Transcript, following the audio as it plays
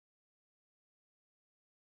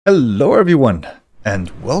Hello everyone, and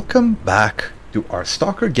welcome back to our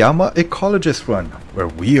Stalker Gamma Ecologist run, where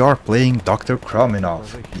we are playing Dr.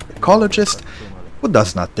 Chrominov, the Ecologist, who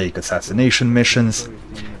does not take assassination missions,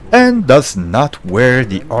 and does not wear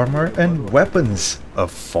the armor and weapons of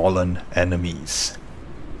fallen enemies.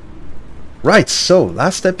 Right, so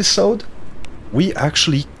last episode, we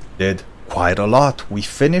actually did quite a lot. We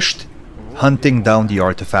finished hunting down the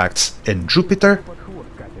artifacts in Jupiter.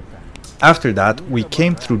 After that, we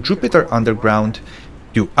came through Jupiter Underground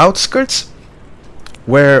to Outskirts,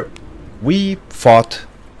 where we fought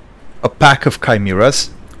a pack of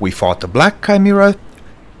chimeras. We fought a black chimera,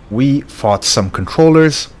 we fought some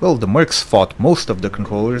controllers. Well, the mercs fought most of the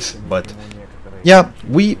controllers, but yeah,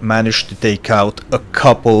 we managed to take out a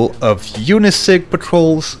couple of Unisig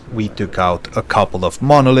patrols, we took out a couple of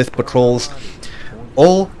Monolith patrols,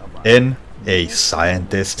 all in a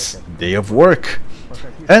scientist's day of work.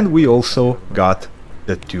 And we also got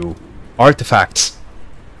the 2 artifacts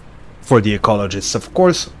for the ecologists, of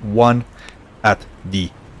course, one at the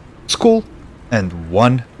school and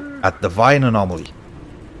one at the Vine Anomaly.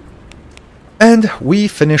 And we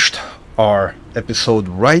finished our episode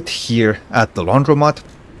right here at the laundromat.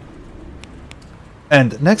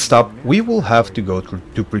 And next up, we will have to go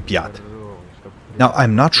to PRIPYAT. Now,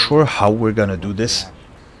 I'm not sure how we're gonna do this,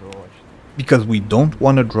 because we don't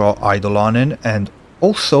want to draw Eidolon in, and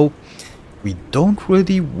also, we don't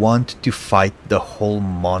really want to fight the whole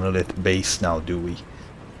Monolith base now, do we?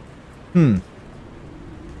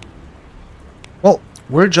 Well,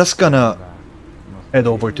 we're just gonna head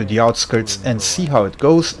over to the outskirts and see how it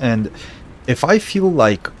goes, and if I feel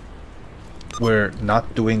like we're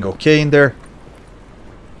not doing okay in there,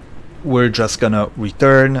 we're just gonna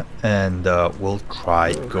return and we'll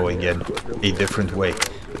try going in a different way.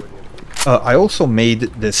 I also made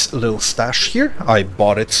this little stash here. I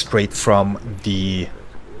bought it straight from the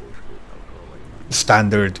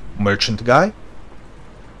standard merchant guy.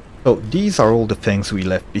 So these are all the things we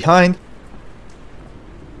left behind.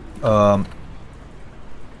 And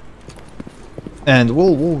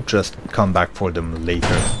we'll just come back for them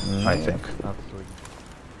later, I think.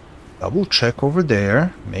 Double check over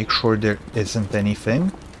there, make sure there isn't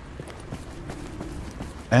anything.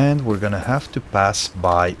 And we're gonna have to pass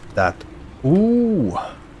by that. Ooh!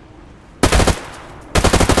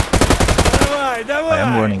 I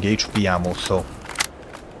am running HP ammo, so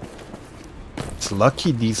it's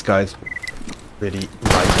lucky these guys pretty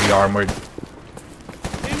lightly armored.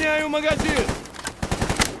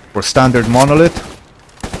 For standard Monolith,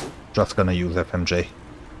 just gonna use FMJ.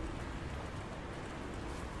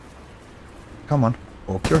 Come on,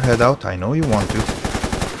 poke your head out, I know you want to.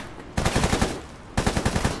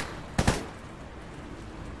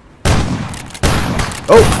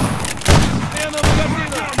 Oh!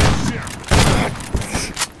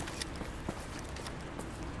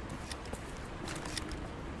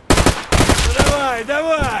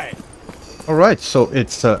 Alright, so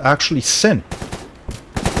it's actually Sin.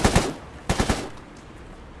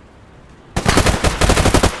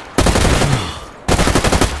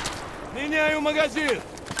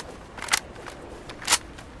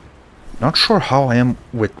 Not sure how I am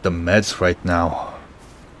with the meds right now.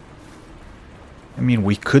 I mean,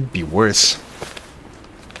 we could be worse.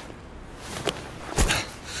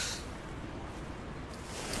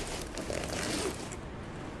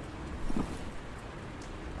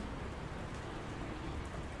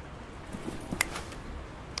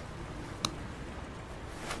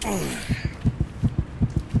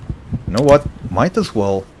 You know what? Might as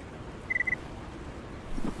well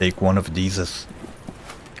take one of these as...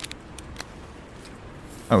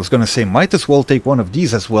 I was gonna say, might as well take one of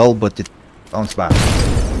these as well, but it sounds bad.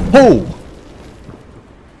 Oh!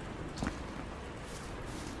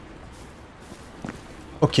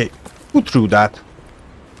 Okay, who threw that?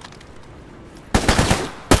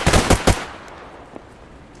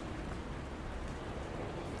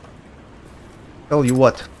 Tell you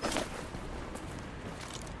what.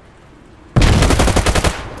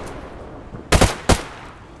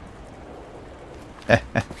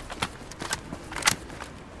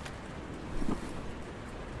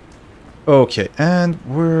 Okay, and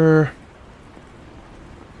we're...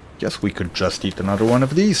 Guess we could just eat another one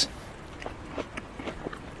of these.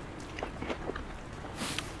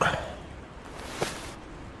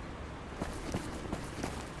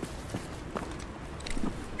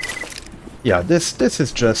 Yeah, this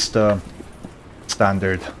is just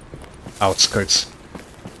standard outskirts.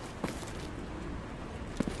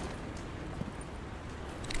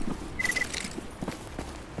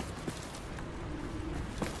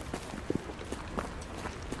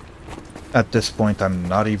 At this point, I'm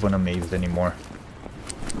not even amazed anymore.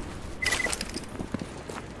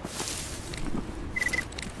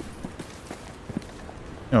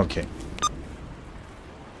 Okay.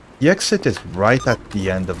 The exit is right at the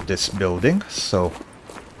end of this building, so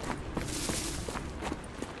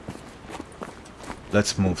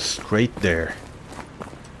let's move straight there.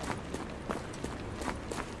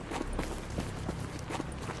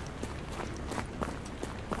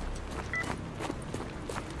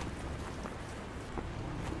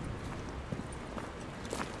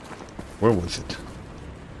 Where was it?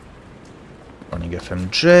 Running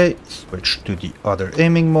FMJ, switch to the other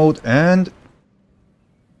aiming mode, and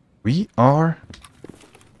we are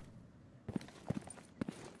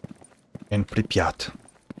in Pripyat.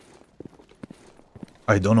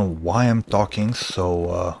 I don't know why I'm talking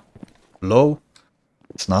so low.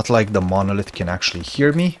 It's not like the monolith can actually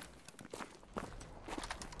hear me.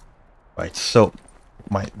 Right, so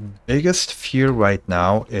my biggest fear right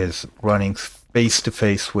now is running face to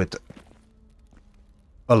face with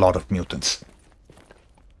a lot of mutants.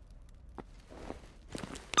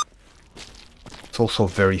 It's also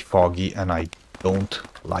very foggy and I don't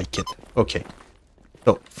like it. Okay,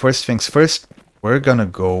 so first things first, we're gonna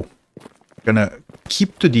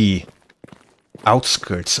keep to the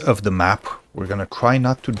outskirts of the map. We're gonna try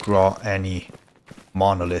not to draw any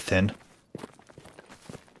monolith in.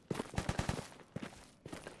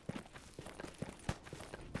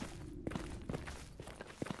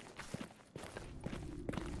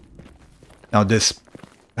 Now this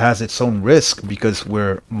has its own risk because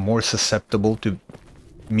we're more susceptible to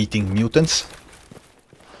meeting mutants.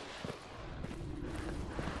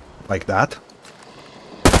 Like that.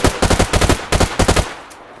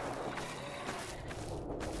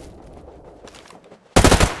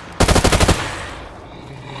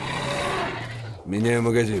 Меняю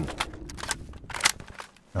магазин.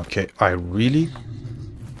 Okay, I really...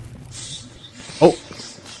 Oh!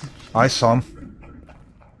 I saw him.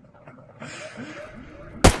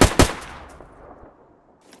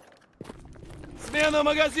 Смена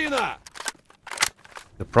магазина!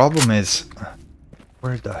 The problem is...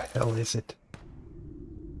 Where the hell is it?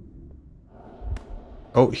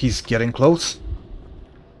 Oh, he's getting close.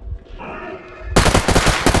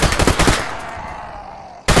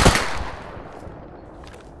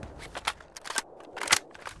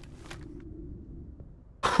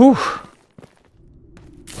 Whew.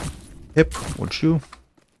 Hip, would you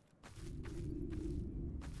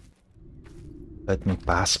let me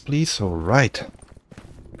pass, please? All right.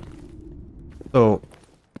 So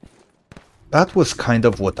that was kind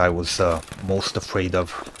of what I was most afraid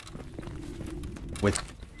of with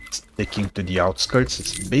sticking to the outskirts.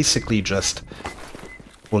 It's basically just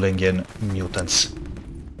pulling in mutants.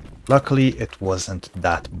 Luckily, it wasn't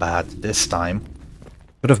that bad this time.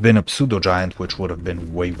 Could have been a pseudo-giant, which would have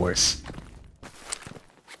been way worse.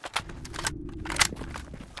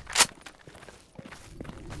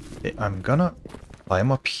 Okay, I'm gonna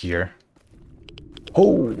climb up here.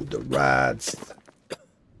 Oh, the rats!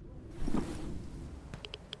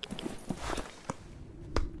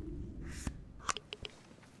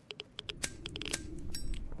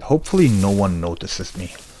 Hopefully no one notices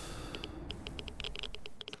me.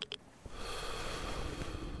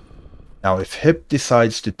 Now, if Hip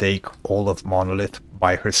decides to take all of Monolith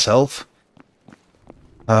by herself,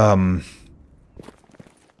 I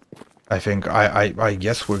think I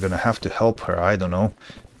guess we're gonna have to help her. I don't know.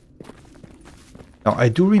 Now, I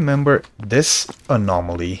do remember this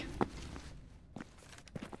anomaly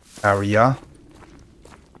area.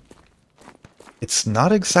 It's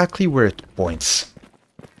not exactly where it points.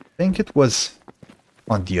 I think it was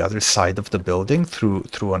on the other side of the building through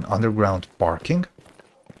an underground parking.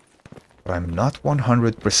 But I'm not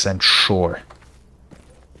 100% sure.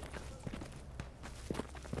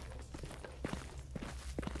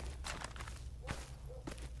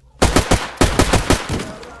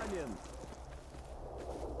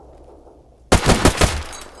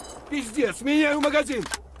 Пиздец, меняю магазин.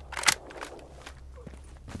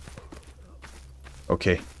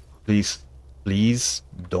 Okay, please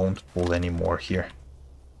don't pull any more here.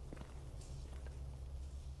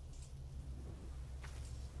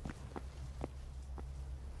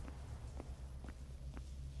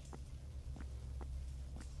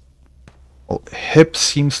 Well, Hip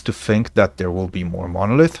seems to think that there will be more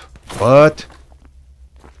Monolith, but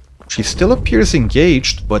she still appears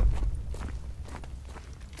engaged, but...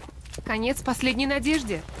 Конец последней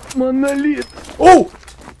надежде. Монолит. Oh!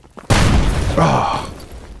 Ah.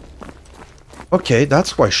 Okay,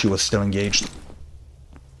 that's why she was still engaged.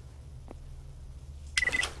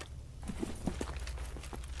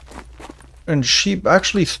 And she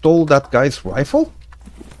actually stole that guy's rifle?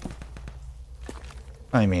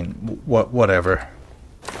 I mean, whatever.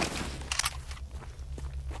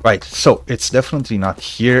 Right, so it's definitely not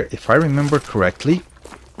here. If I remember correctly,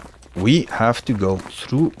 we have to go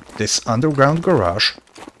through this underground garage.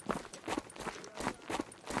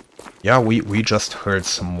 Yeah, we just heard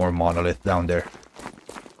some more monolith down there.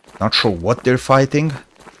 Not sure what they're fighting,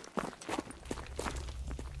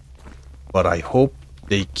 but I hope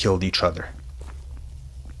they killed each other.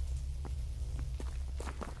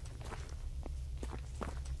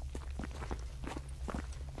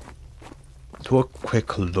 Do a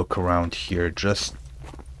quick look around here, just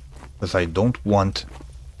because I don't want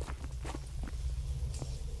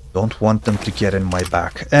them to get in my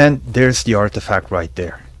back. And there's the artifact right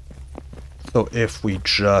there. So if we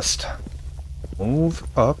just move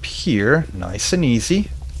up here, nice and easy,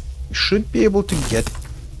 we should be able to get...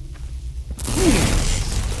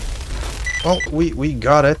 Well, we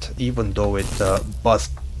got it, even though it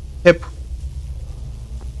buzzed. Hip.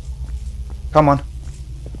 Come on.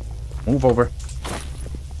 Move over.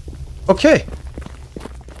 Okay.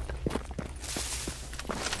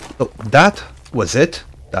 So that was it.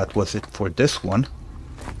 That was it for this one.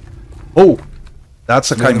 Oh,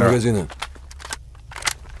 that's a chimera.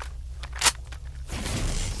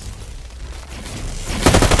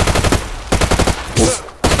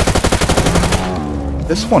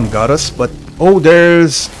 This one got us, but oh,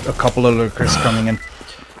 there's a couple of lurkers coming in.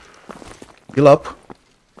 Heal up.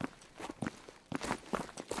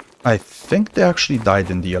 I think they actually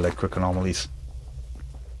died in the electric anomalies.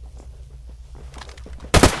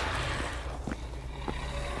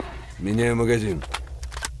 Меняю магазин.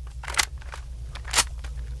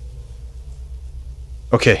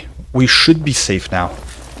 Okay, we should be safe now.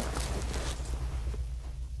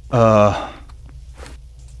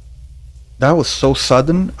 That was so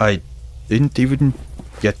sudden, I didn't even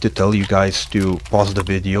get to tell you guys to pause the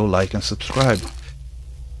video, like and subscribe.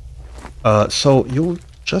 So you'll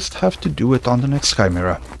just have to do it on the next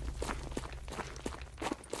chimera.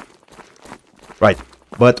 Right,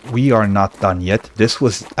 but we are not done yet. This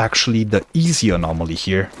was actually the easy anomaly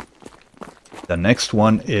here. The next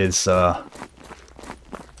one is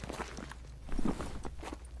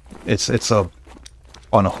it's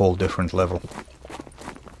on a whole different level.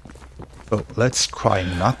 So let's try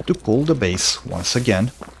not to pull the base once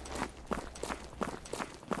again.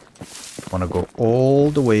 Want to go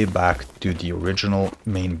all the way back to the original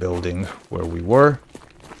main building where we were.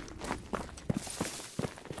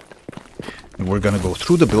 And we're gonna go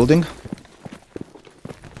through the building.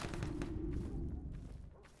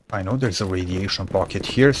 I know there's a radiation pocket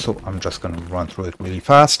here, so I'm just gonna run through it really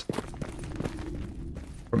fast.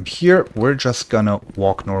 From here, we're just gonna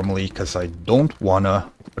walk normally because I don't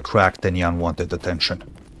wanna attract any unwanted attention.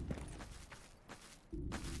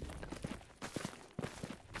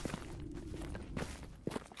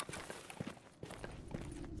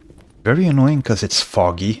 Very annoying because it's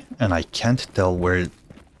foggy and I can't tell where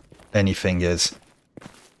anything is.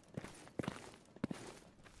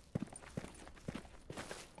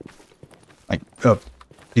 Like,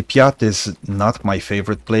 PRIPYAT is not my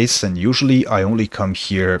favorite place, and usually I only come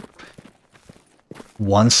here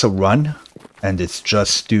once a run, and it's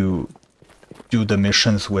just to do the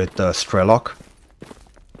missions with Strelok,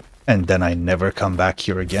 and then I never come back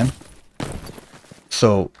here again.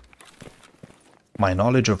 So my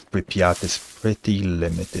knowledge of PRIPYAT is pretty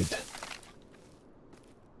limited.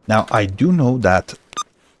 Now I do know that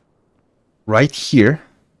right here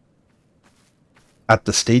at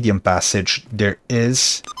the stadium passage there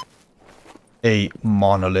is a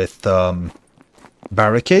monolith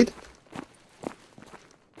barricade.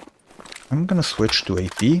 I'm gonna switch to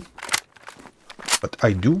AP, but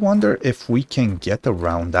I do wonder if we can get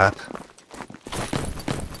around that.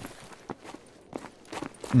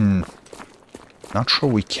 Not sure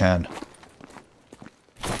we can.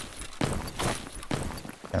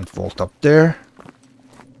 Can't vault up there.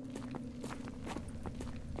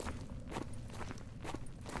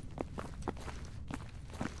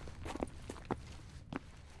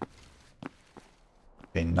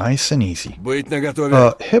 Okay, nice and easy. Быть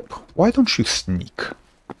наготове. Hip, why don't you sneak?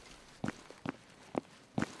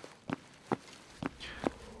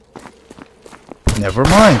 Never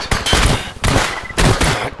mind.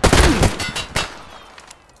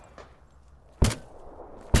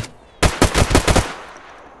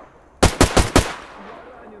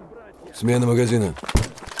 Смена магазина.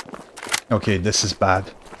 Okay, this is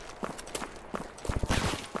bad.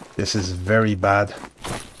 This is very bad.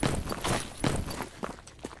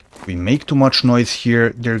 We make too much noise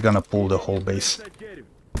here, they're gonna pull the whole base.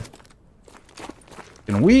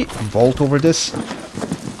 Can we vault over this?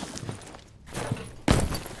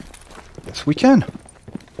 Yes, we can.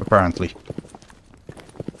 Apparently.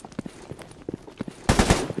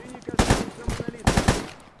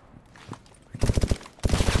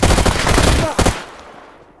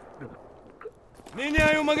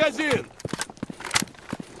 магазин!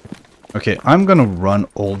 Okay, I'm gonna run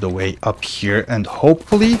all the way up here and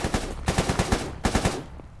hopefully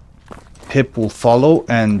Pip will follow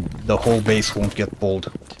and the whole base won't get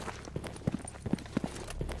pulled.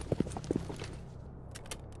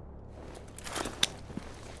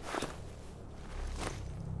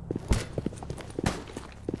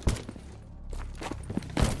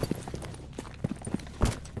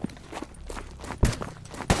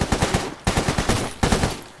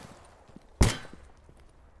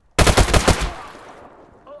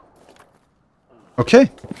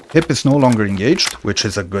 Okay, Pip is no longer engaged, which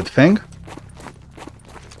is a good thing.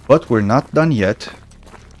 But we're not done yet.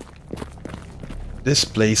 This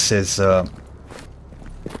place is, I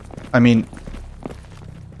mean,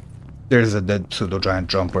 there's a dead pseudo-giant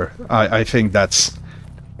jumper. I think that's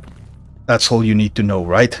all you need to know,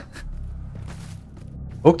 right?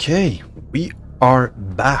 Okay, we are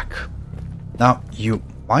back. Now, you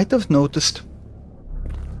might have noticed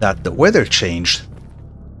that the weather changed.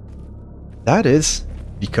 That is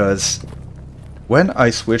because when I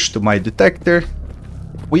switched to my detector,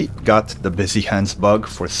 we got the busy hands bug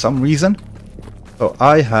for some reason. So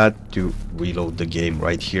I had to reload the game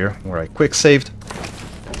right here where I quick saved.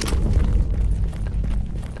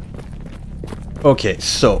 Okay,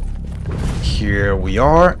 so here we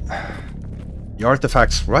are. The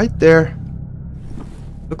artifact's right there.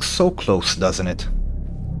 Looks so close, doesn't it?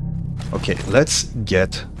 Okay, let's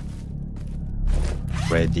get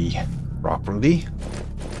ready properly.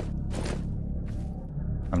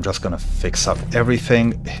 I'm just gonna fix up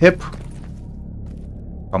everything. Hip,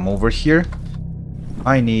 come over here.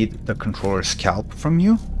 I need the controller scalp from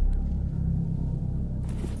you.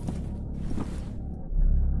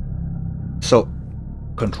 So,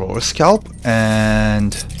 controller scalp,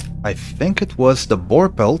 and I think it was the boar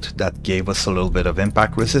pelt that gave us a little bit of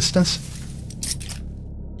impact resistance.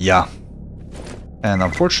 Yeah. And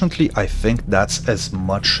unfortunately, I think that's as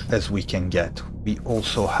much as we can get. We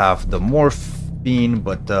also have the morphine,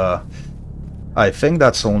 but I think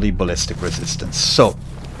that's only ballistic resistance. So,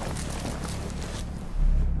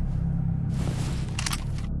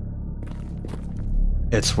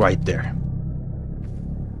 it's right there.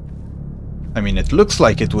 I mean, it looks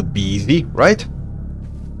like it would be easy, right?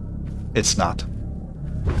 It's not.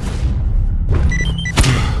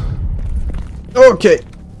 Okay.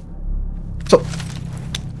 So,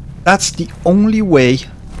 that's the only way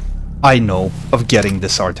I know of getting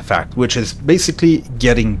this artifact, which is basically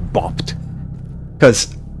getting bopped.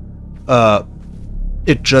 Because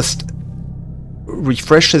it just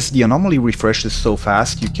refreshes, the anomaly refreshes so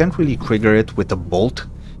fast, you can't really trigger it with a bolt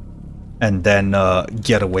and then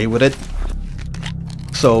get away with it.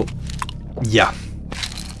 So, yeah.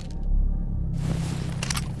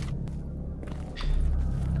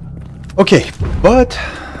 Okay, but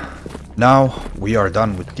now we are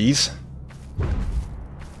done with these.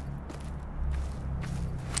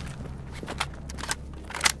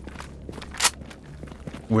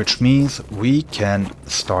 Which means we can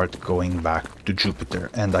start going back to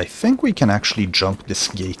Jupiter. And I think we can actually jump this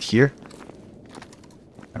gate here.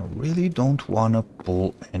 I really don't want to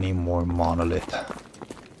pull any more monolith.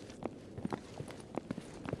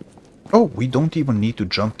 Oh, we don't even need to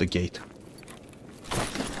jump the gate.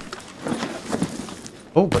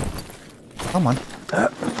 Oh, but come on.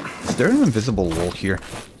 Is there an invisible wall here?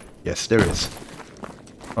 Yes, there is.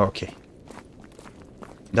 Okay.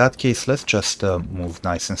 In that case, let's just move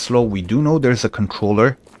nice and slow. We do know there's a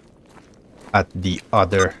controller at the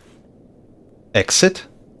other exit.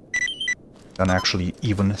 Can actually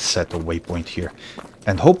even set a waypoint here.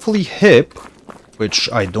 And hopefully Hip,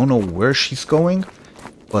 which I don't know where she's going,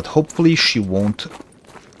 but hopefully she won't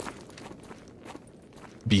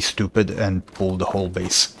be stupid and pull the whole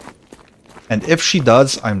base. And if she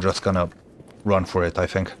does, I'm just gonna run for it, I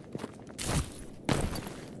think.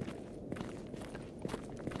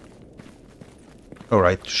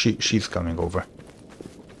 Alright, she's coming over.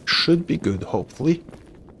 Should be good, hopefully.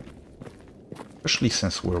 Especially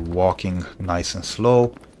since we're walking nice and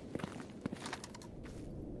slow.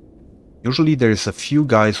 Usually there's a few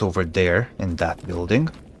guys over there in that building.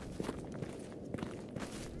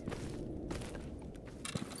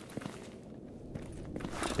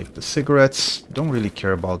 Take the cigarettes. Don't really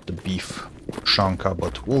care about the beef shanka,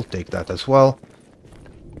 but we'll take that as well.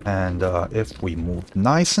 And if we move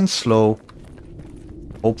nice and slow,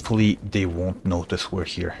 hopefully they won't notice we're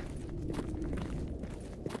here.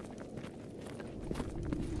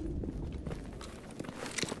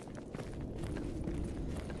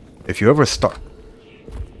 If you ever start...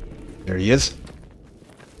 There he is.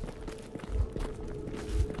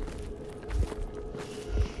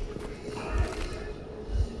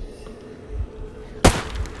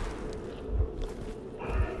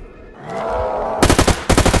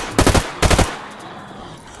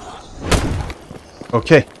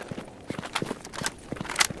 Okay.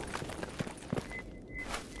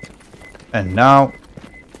 And now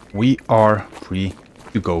we are free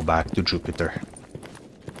to go back to Jupiter.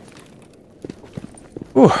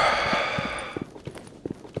 Whew.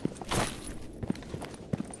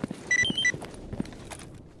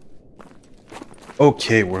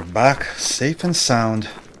 Okay, we're back safe and sound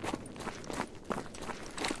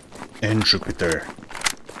in Jupiter.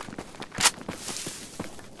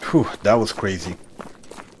 Whew, that was crazy.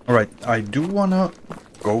 Alright, I do wanna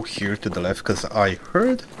go here to the left because I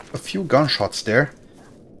heard a few gunshots there.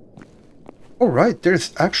 Alright,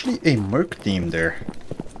 there's actually a merc team there.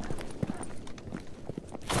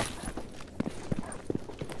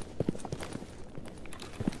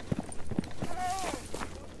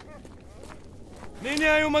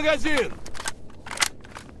 Меняю магазин!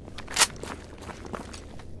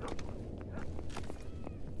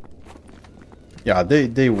 Yeah,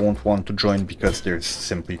 they won't want to join because there's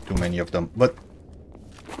simply too many of them, but...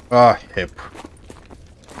 Ah, Hip.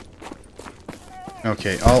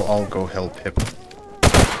 Okay, I'll go help Hip.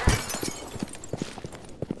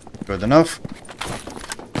 Good enough.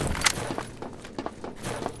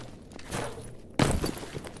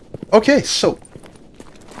 Okay, so...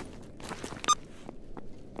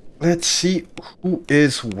 let's see who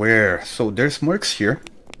is where. So there's mercs here,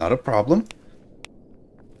 not a problem.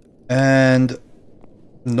 And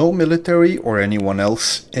no military or anyone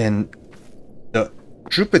else in the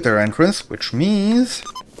Jupiter entrance, which means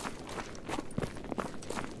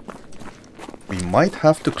we might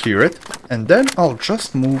have to clear it, and then I'll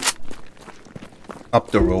just move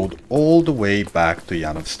up the road all the way back to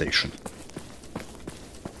Yanov Station.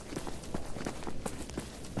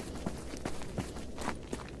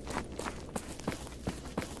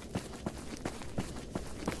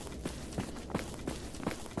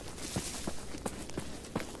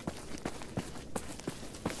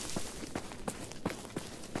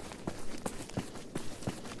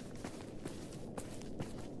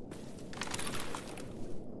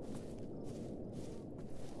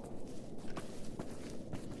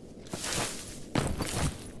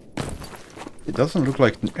 It doesn't look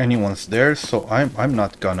like anyone's there, so I'm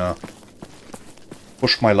not gonna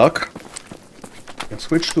push my luck. I can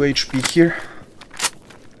switch to HP here.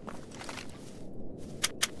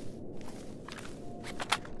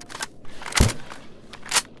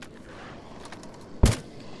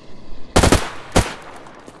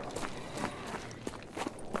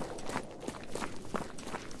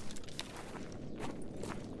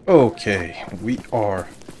 Okay, we are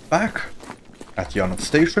back at Yanov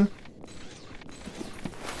Station.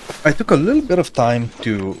 I took a little bit of time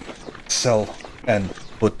to sell and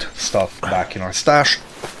put stuff back in our stash.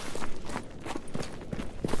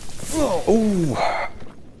 Oh,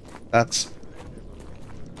 that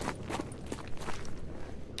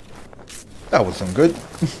wasn't good.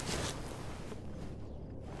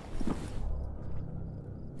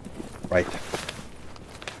 Right.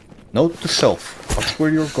 Note to self, watch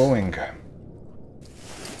where you're going.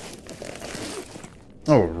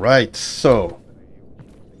 Alright, so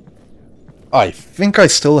I think I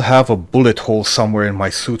still have a bullet hole somewhere in my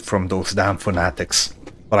suit from those damn fanatics.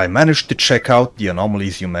 But I managed to check out the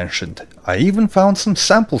anomalies you mentioned. I even found some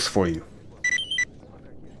samples for you.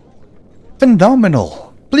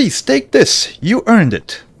 Phenomenal! Please take this, you earned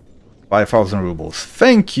it. 5,000 rubles.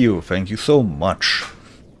 Thank you so much.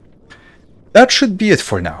 That should be it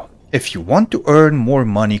for now. If you want to earn more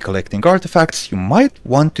money collecting artifacts, you might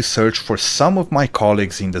want to search for some of my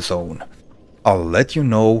colleagues in the zone. I'll let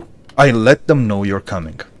them know you're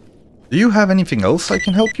coming. Do you have anything else I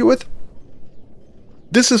can help you with?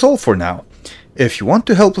 This is all for now. If you want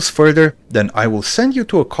to help us further, then I will send you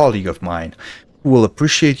to a colleague of mine who will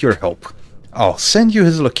appreciate your help. I'll send you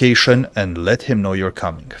his location and let him know you're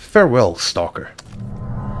coming. Farewell, Stalker.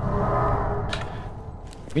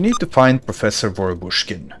 We need to find Professor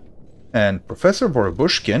Vorobushkin. And Professor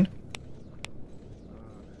Vorobushkin...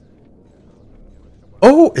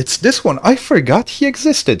 Oh, it's this one. I forgot he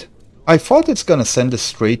existed. I thought it's gonna send us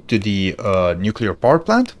straight to the nuclear power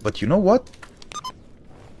plant, but you know what?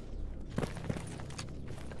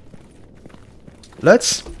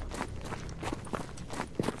 Let's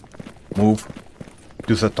move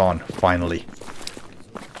to ZATON, finally.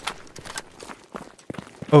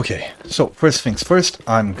 Okay, so first things first,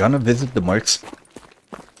 I'm gonna visit the mercs.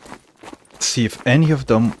 See if any of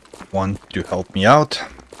them want to help me out.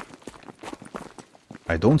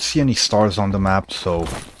 I don't see any stars on the map, so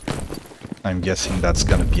I'm guessing that's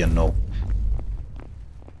gonna be a no.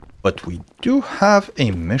 But we do have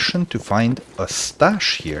a mission to find a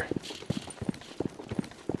stash here.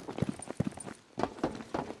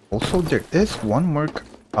 Also, there is one merc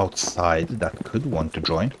outside that could want to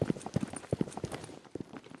join.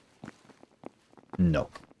 No.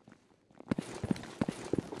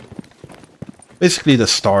 Basically, the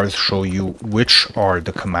stars show you which are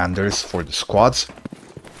the commanders for the squads.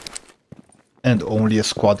 And only a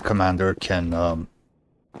squad commander can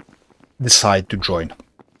decide to join.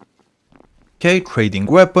 Okay, trading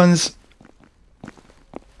weapons.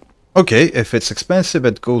 Okay, if it's expensive,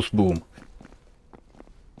 it goes boom.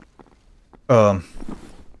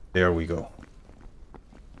 There we go.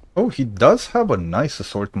 Oh, he does have a nice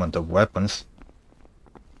assortment of weapons.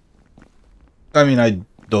 I mean, I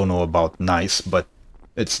don't know about nice, but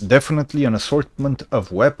it's definitely an assortment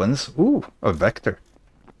of weapons. Ooh, a vector.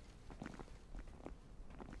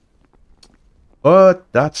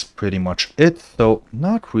 But that's pretty much it, so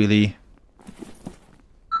not really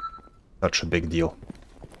such a big deal.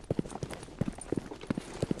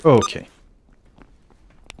 Okay.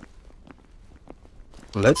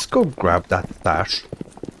 Let's go grab that stash.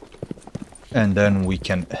 And then we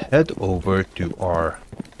can head over to our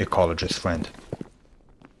ecologist friend.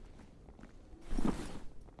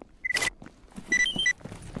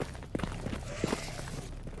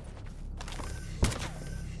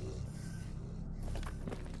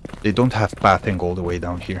 They don't have pathing all the way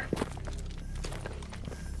down here.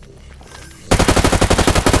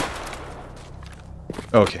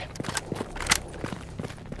 Okay.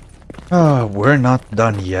 We're not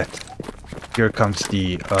done yet. Here comes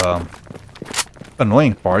the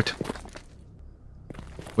annoying part,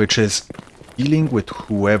 which is dealing with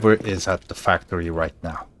whoever is at the factory right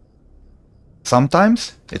now.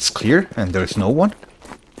 Sometimes it's clear and there's no one.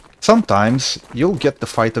 Sometimes you'll get the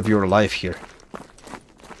fight of your life here.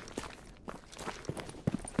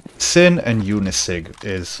 Sin and Unisig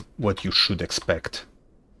is what you should expect.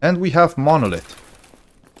 And we have Monolith.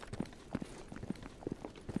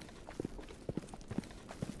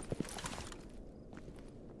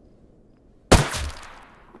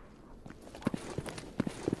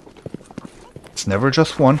 It's never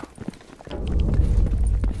just one.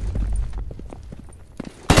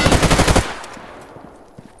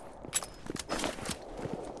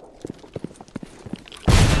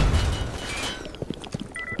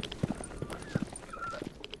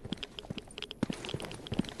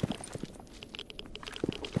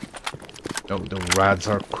 Oh, the rads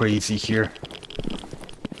are crazy here.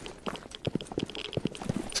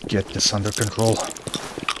 Let's get this under control.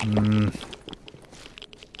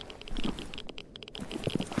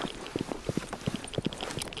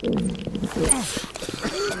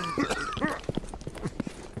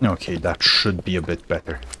 Okay, that should be a bit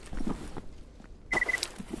better.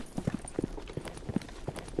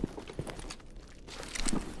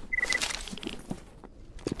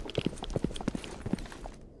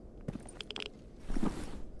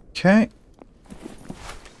 Okay.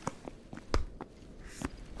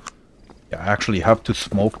 Yeah, I actually have to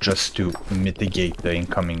smoke just to mitigate the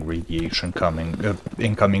incoming radiation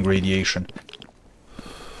incoming radiation.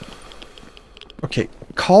 Okay,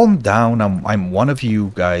 calm down. I'm one of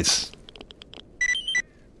you guys.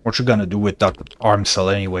 What you gonna do with that arm cell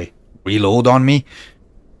anyway? Reload on me?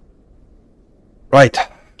 Right.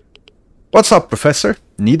 What's up, Professor?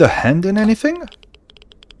 Need a hand in anything?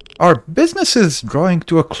 Our business is drawing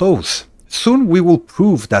to a close. Soon we will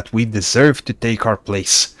prove that we deserve to take our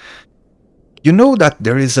place. You know that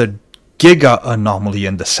there is a giga anomaly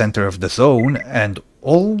in the center of the zone, and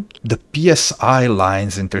all the PSI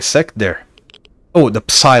lines intersect there. Oh, the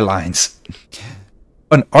Psi lines.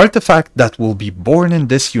 An artifact that will be born in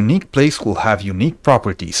this unique place will have unique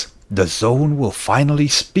properties. The zone will finally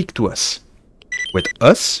speak to us. With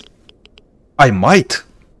us? I might.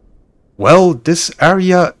 Well, this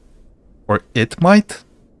area... or it might?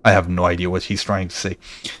 I have no idea what he's trying to say.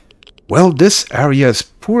 Well, this area is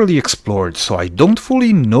poorly explored, so I don't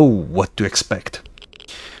fully know what to expect.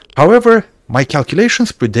 However, my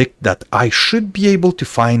calculations predict that I should be able to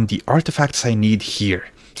find the artifacts I need here.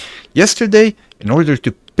 Yesterday, in order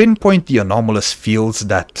to pinpoint the anomalous fields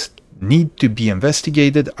that need to be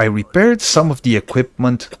investigated, I repaired some of the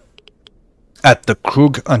equipment at the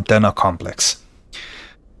Krug antenna complex.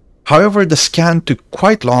 However, the scan took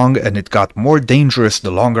quite long and it got more dangerous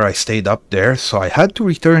the longer I stayed up there, so I had to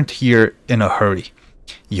return here in a hurry.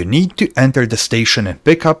 You need to enter the station and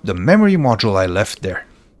pick up the memory module I left there.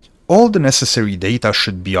 All the necessary data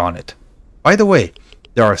should be on it. By the way,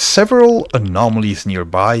 there are several anomalies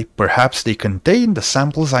nearby. Perhaps they contain the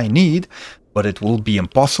samples I need, but it will be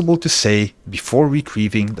impossible to say before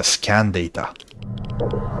retrieving the scan data.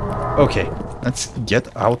 Okay, let's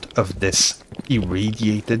get out of this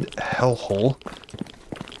irradiated hellhole.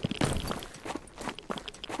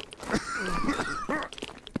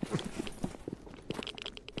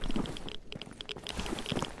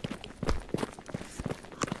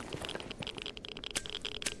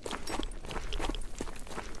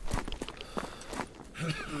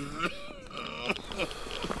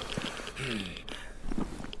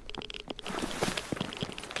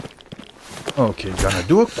 Okay, gonna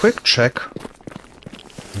do a quick check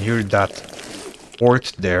near that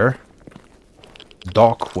port there.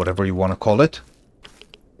 Dock, whatever you want to call it.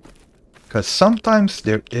 Because sometimes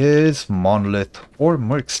there is monolith or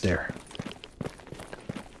mercs there.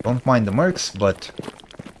 Don't mind the mercs, but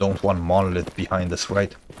don't want monolith behind us,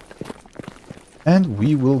 right? And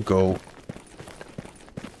we will go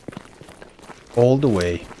all the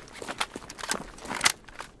way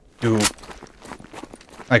to...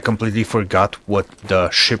 I completely forgot what the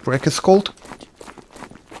shipwreck is called.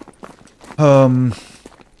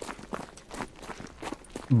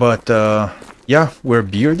 Yeah, where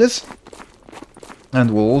Beard is.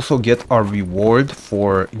 And we'll also get our reward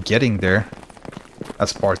for getting there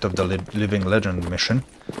as part of the Living Legend mission.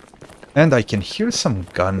 And I can hear some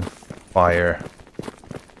gunfire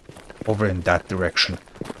over in that direction.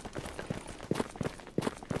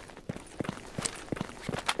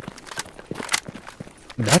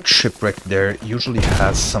 That shipwreck there usually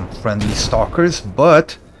has some friendly stalkers,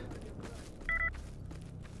 but...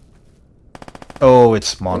 Oh,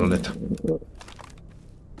 it's monolith.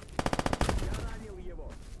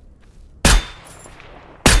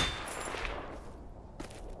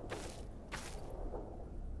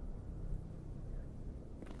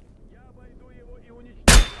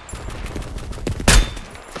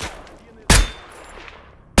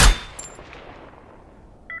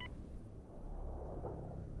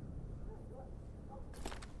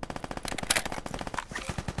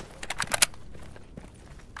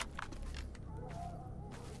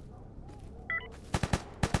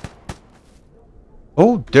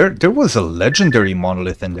 Oh, there was a legendary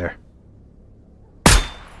monolith in there.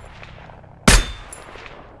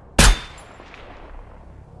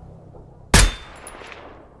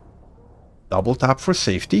 Double tap for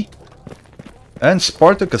safety. And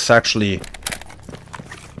Spartacus actually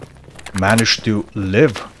managed to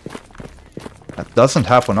live. That doesn't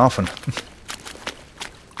happen often.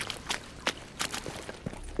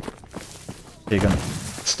 Okay, gonna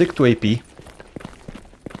stick to AP.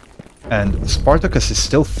 And Spartacus is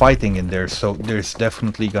still fighting in there, so there's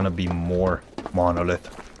definitely gonna be more monolith.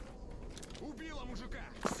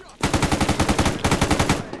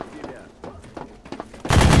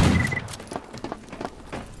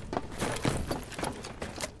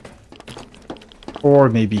 Or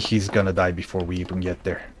maybe he's gonna die before we even get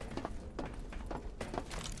there.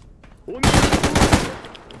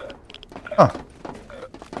 Huh.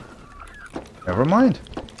 Never mind.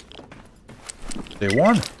 They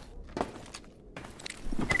won.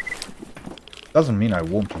 Doesn't mean I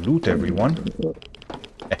won't loot everyone.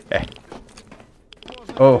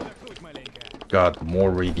 Oh. God, more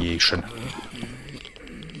radiation.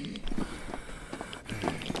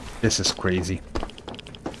 This is crazy.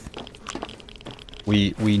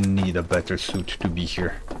 We need a better suit to be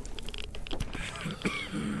here.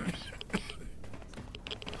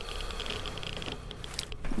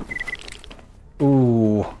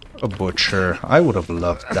 Ooh, a butcher. I would have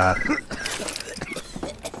loved that.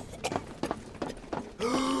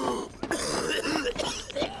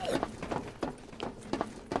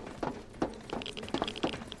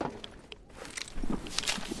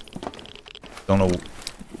 Don't know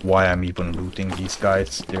why I'm even looting these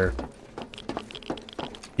guys.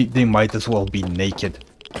 They might as well be naked.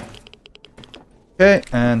 Okay,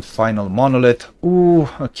 and final monolith. Ooh,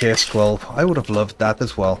 a KS-12. I would have loved that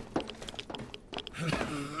as well.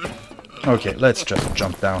 Okay, let's just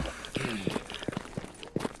jump down.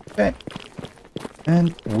 Okay.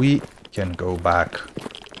 And we can go back.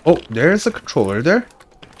 Oh, there's a controller there.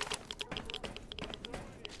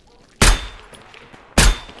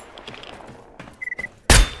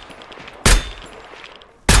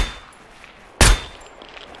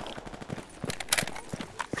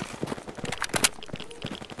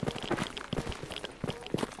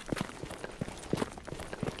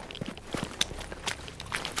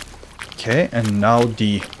 Okay, and now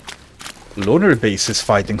the loner base is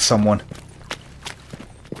fighting someone.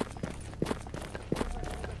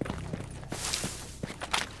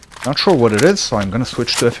 Not sure what it is, so I'm gonna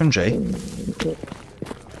switch to FMJ.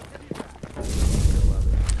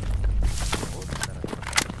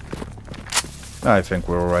 I think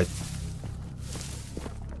we're alright.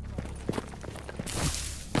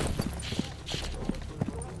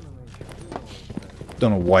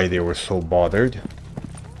 Don't know why they were so bothered.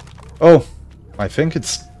 Oh, I think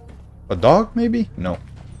it's a dog, maybe? No.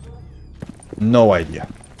 No idea.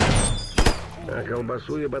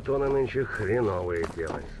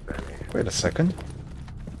 Wait a second.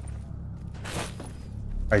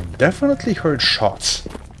 I definitely heard shots.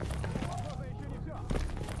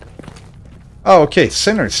 Oh, okay,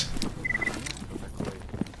 sinners.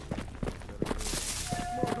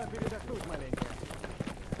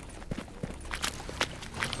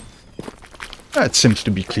 It seems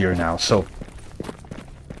to be clear now, so...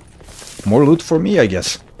 more loot for me, I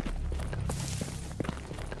guess.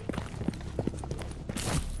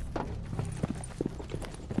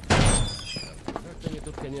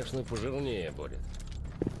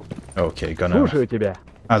 Okay, gonna,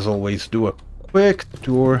 as always, do a quick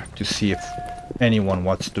tour to see if anyone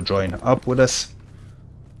wants to join up with us.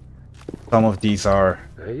 Some of these are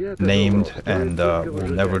named and will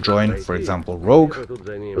never join, for example, Rogue.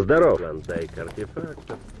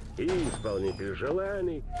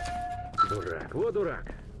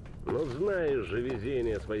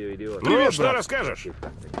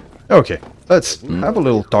 Okay, let's have a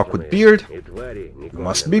little talk with Beard.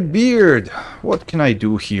 Must be Beard. What can I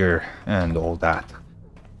do here? And all that.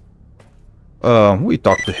 We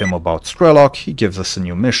talked to him about Strelok. He gives us a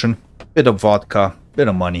new mission. Bit of vodka, bit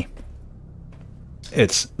of money.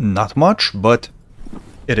 It's not much, but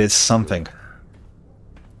it is something.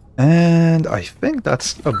 And I think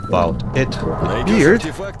that's about it. Beard.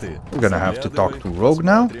 We're gonna have to talk to Rogue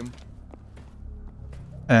now.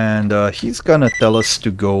 And he's gonna tell us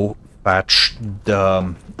to go fetch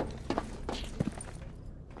the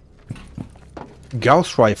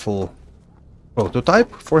Gauss rifle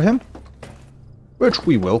prototype for him. Which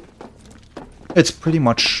we will. It's pretty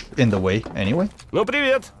much in the way anyway. Ну,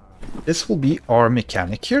 привет! This will be our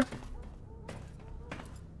mechanic here.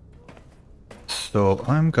 So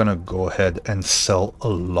I'm gonna go ahead and sell a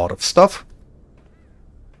lot of stuff.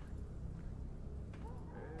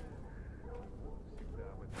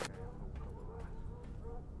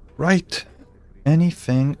 Right.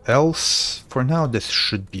 Anything else? For now, this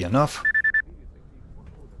should be enough.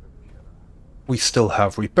 We still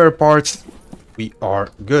have repair parts. We are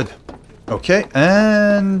good. Okay,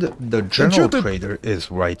 and the general trader is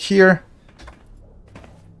right here.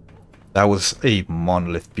 That was a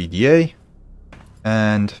monolith PDA.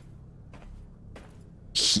 And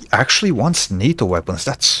he actually wants NATO weapons.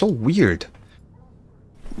 That's so weird.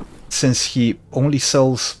 Since he only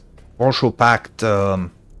sells Warsaw Pact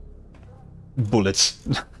bullets.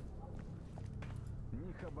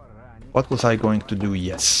 What was I going to do?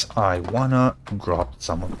 Yes, I wanna drop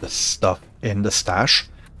some of the stuff in the stash.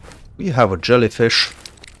 We have a jellyfish.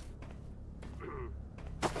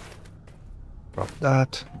 Drop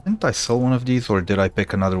that. Didn't I sell one of these, or did I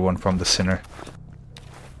pick another one from the Sinner?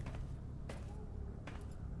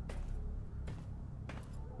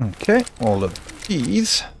 Okay, all of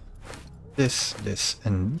these. This,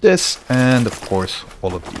 and this, and of course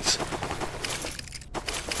all of these.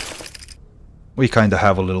 We kind of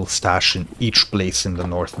have a little stash in each place in the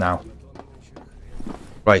north now.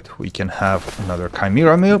 Right, we can have another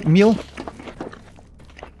Chimera meal.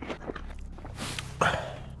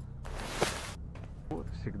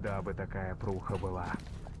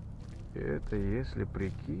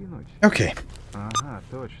 Okay.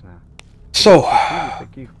 So,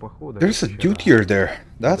 there's a dutier there.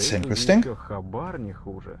 That's interesting.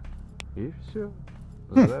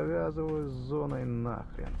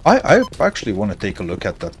 I actually want to take a look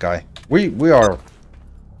at that guy. We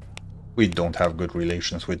don't have good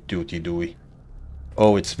relations with Duty, do we?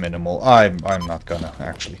 Oh, it's minimal. I'm not gonna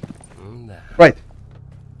actually. Right.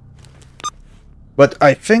 But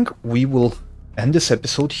I think we will end this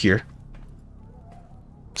episode here.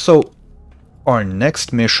 So our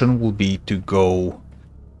next mission will be to go...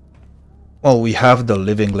 Well, we have the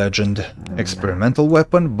Living Legend experimental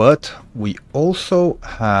weapon, but we also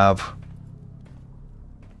have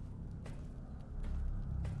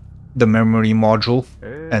the memory module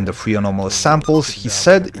and the free anomalous samples. He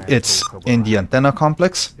said it's in the antenna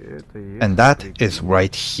complex, and that is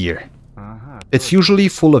right here. It's usually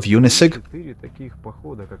full of Unisig,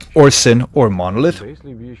 or Sin, or Monolith,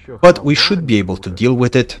 but we should be able to deal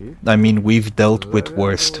with it. I mean, we've dealt with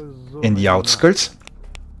worst in the outskirts.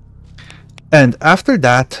 And after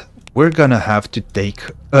that, we're gonna have to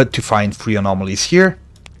to find 3 anomalies here,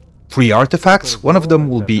 3 artifacts. One of them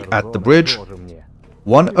will be at the bridge,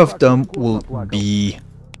 one of them will be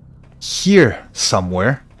here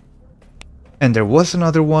somewhere, and there was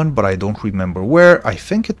another one, but I don't remember where. I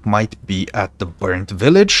think it might be at the burnt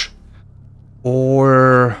village,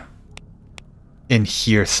 or in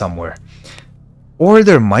here somewhere. Or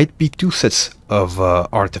there might be 2 sets of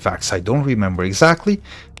artifacts, I don't remember exactly.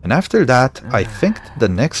 And after that, I think the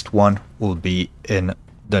next one will be in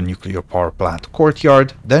the nuclear power plant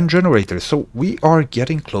courtyard, then generators. So we are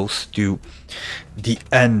getting close to the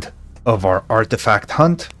end of our artifact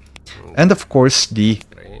hunt. And of course, the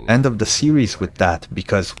end of the series with that,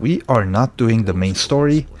 because we are not doing the main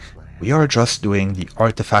story. We are just doing the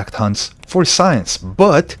artifact hunts for science.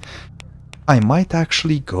 But I might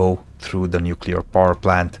actually go through the nuclear power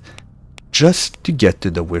plant just to get to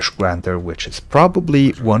the Wish Granter, which is probably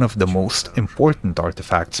one of the most important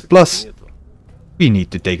artifacts. Plus, we need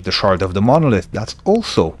to take the Shard of the Monolith. That's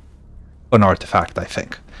also an artifact, I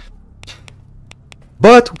think.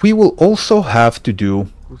 But we will also have to do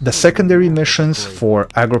the secondary missions for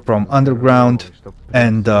Agroprom Underground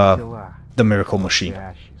and the Miracle Machine,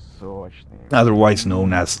 otherwise known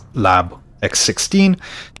as Lab X16,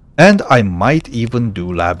 and I might even do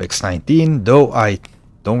Lab X19, though I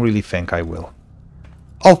don't really think I will.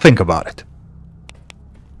 I'll think about it.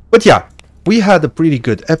 But yeah, we had a pretty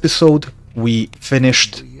good episode. We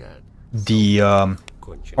finished the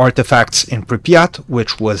artifacts in Pripyat,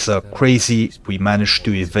 which was crazy. We managed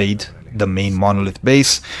to evade the main monolith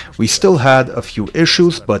base. We still had a few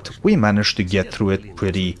issues, but we managed to get through it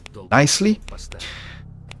pretty nicely.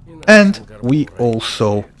 And we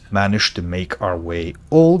also managed to make our way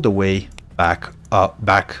all the way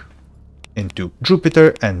back into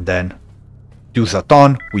Jupiter and then to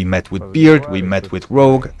ZATON. We met with Beard, we met with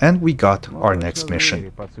Rogue, and we got our next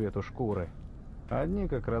mission.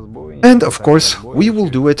 And of course, we will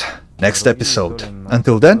do it next episode.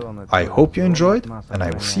 Until then, I hope you enjoyed, and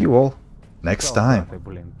I will see you all next time.